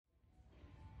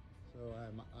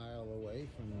I'm an aisle away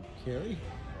from Cari.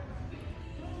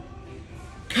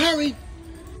 Cari!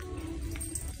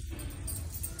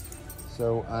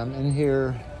 So I'm in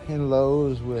here in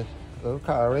Lowe's with little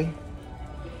Cari.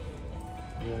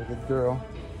 You're a good girl.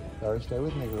 Cari, stay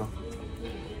with me, girl.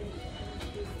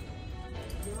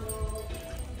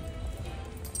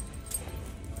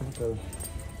 So,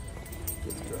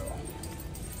 good girl.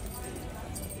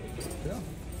 Good girl.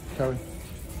 Cari.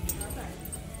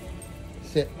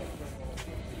 Sit.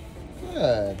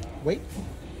 Good. Wait.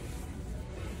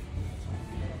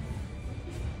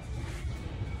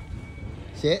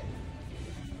 Sit.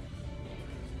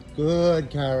 Good,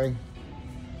 Cari.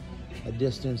 A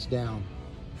distance down.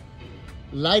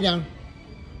 Lie down.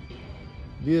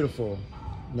 Beautiful.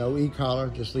 No e-collar,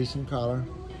 just Leeson collar.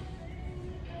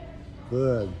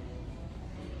 Good.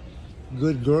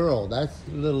 Good girl. That's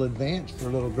a little advanced for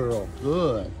a little girl.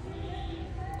 Good.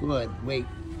 Good. Wait.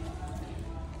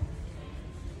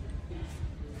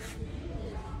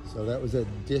 So that was a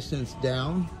distance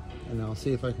down, and I'll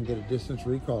see if I can get a distance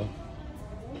recall.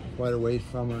 Quite away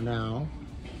from her now.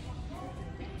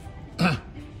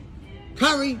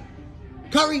 Cari!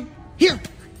 Cari! Here!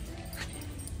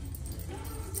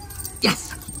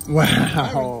 Yes!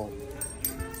 Wow!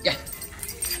 Yeah!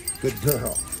 Good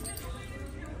girl.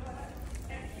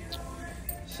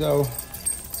 So,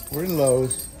 we're in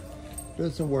Lowe's.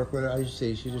 Doing some work with her. As you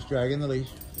see, she's just dragging the leash.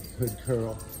 Good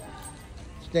girl.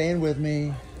 Staying with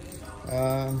me.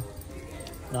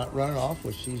 Not running off,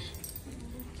 which she's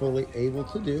fully able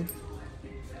to do.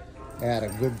 That's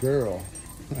a good girl.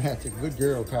 That's a good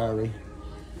girl, Cari.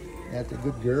 That's a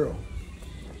good girl.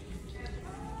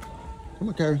 Come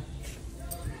on, Cari.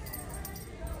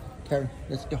 Cari,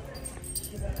 let's go.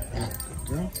 That's a good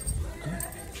girl.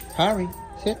 Cari,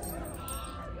 sit.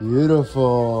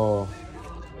 Beautiful.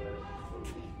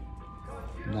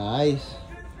 Nice.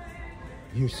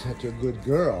 You're such a good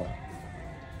girl.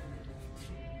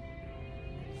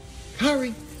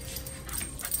 Cari.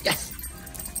 Yes.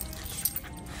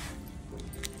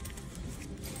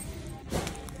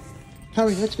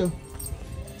 Cari, let's go.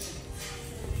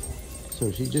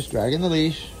 So she's just dragging the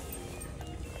leash.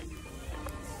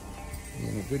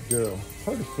 And a good girl.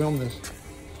 Hard to film this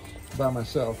by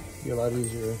myself. It'd be a lot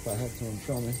easier if I had someone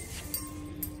filming.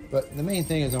 But the main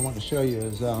thing is I want to show you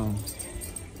is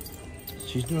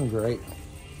she's doing great.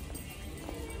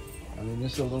 I mean,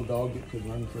 this is a little dog that could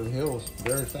run for the hills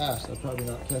very fast. I'll probably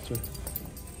not catch her.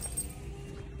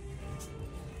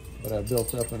 But I've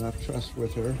built up enough trust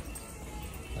with her.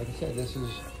 Like I said, this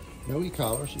is no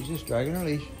e-collar. She's just dragging her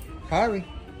leash. Cari.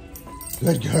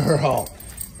 Good girl.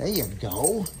 There you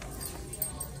go.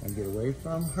 And get away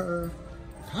from her.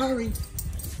 Cari.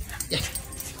 Yeah.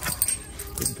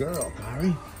 Good girl,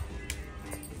 Cari.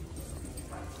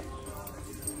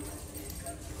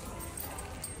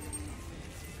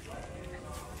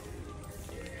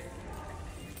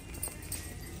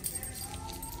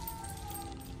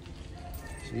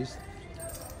 She's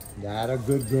that a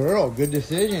good girl. Good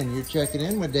decision. You're checking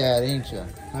in with Dad, ain't you?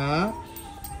 Huh?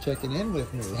 Checking in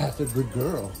with me. That's a good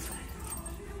girl.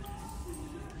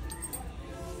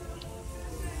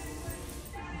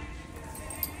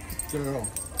 Girl.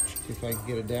 See if I can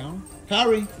get it down.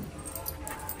 Cari.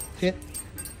 Sit.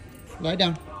 Lie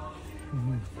down.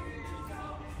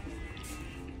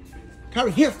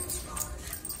 Cari, here.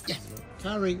 Yes.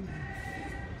 Cari.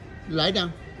 Lie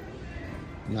down.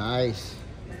 Nice.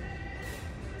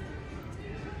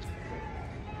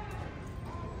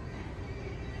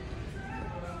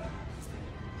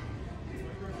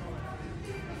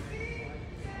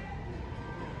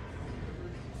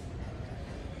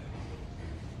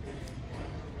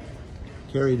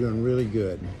 Cari doing really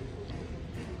good.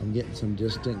 I'm getting some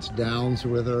distance downs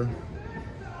with her.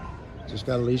 Just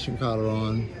got a leash and collar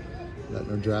on. Letting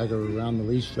her drag her around the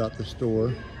leash shop the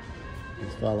store.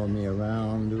 She's following me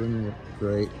around, doing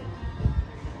great.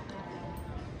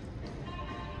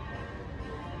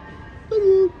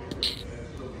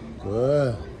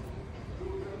 Good.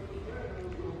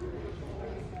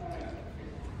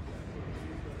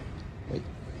 Wait.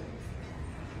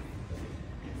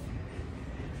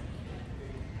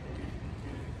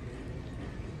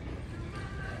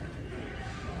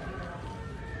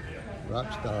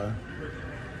 Rock star.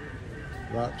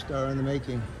 Rock star in the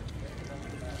making.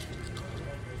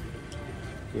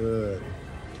 Good.